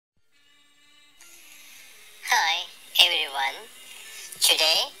everyone.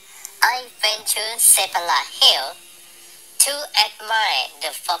 Today, I went to Sepala Hill to admire the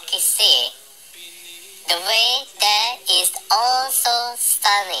foggy sea. The way there is also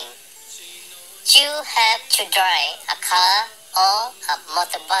stunning. You have to drive a car or a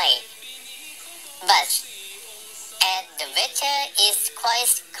motorbike. But as the weather is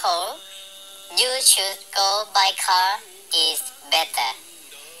quite cold, you should go by car is better.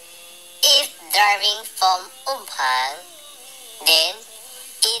 If driving from Umpang, then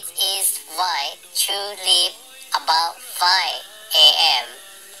it is wise to leave about 5 a.m.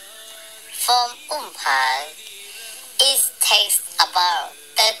 From Umpang, it takes about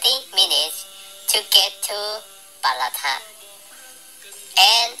 30 minutes to get to Pะละทะ,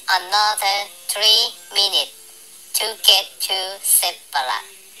 and another 3 minutes to get to Cepala.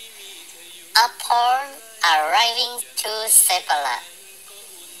 Upon arriving to Cepala,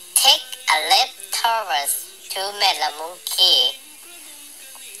 take a left towards to Melamuki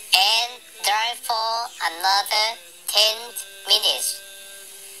and drive for another 10 minutes.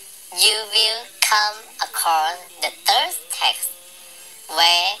 You will come across the third text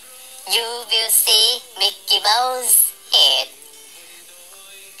where you will see Mickey Mouse head.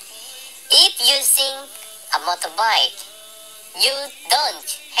 If using a motorbike, you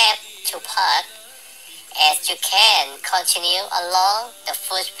don't have to park, as you can continue along the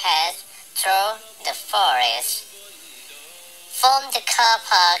footpath through the forest. From the car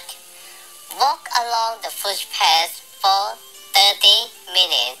park, walk along the footpath for 30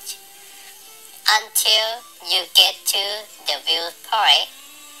 minutes until you get to the viewpoint.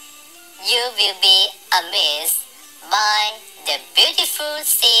 You will be amazed by the beautiful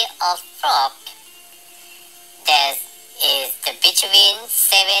sea of fog that is between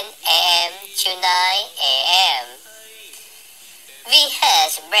 7 a.m. to 9 a.m. We had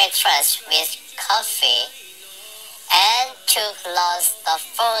breakfast with coffee and took lots of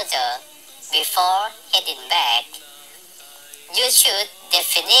photos before heading back. You should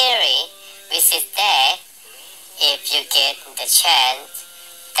definitely visit there if you get the chance.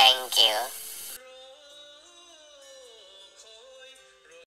 Thank you.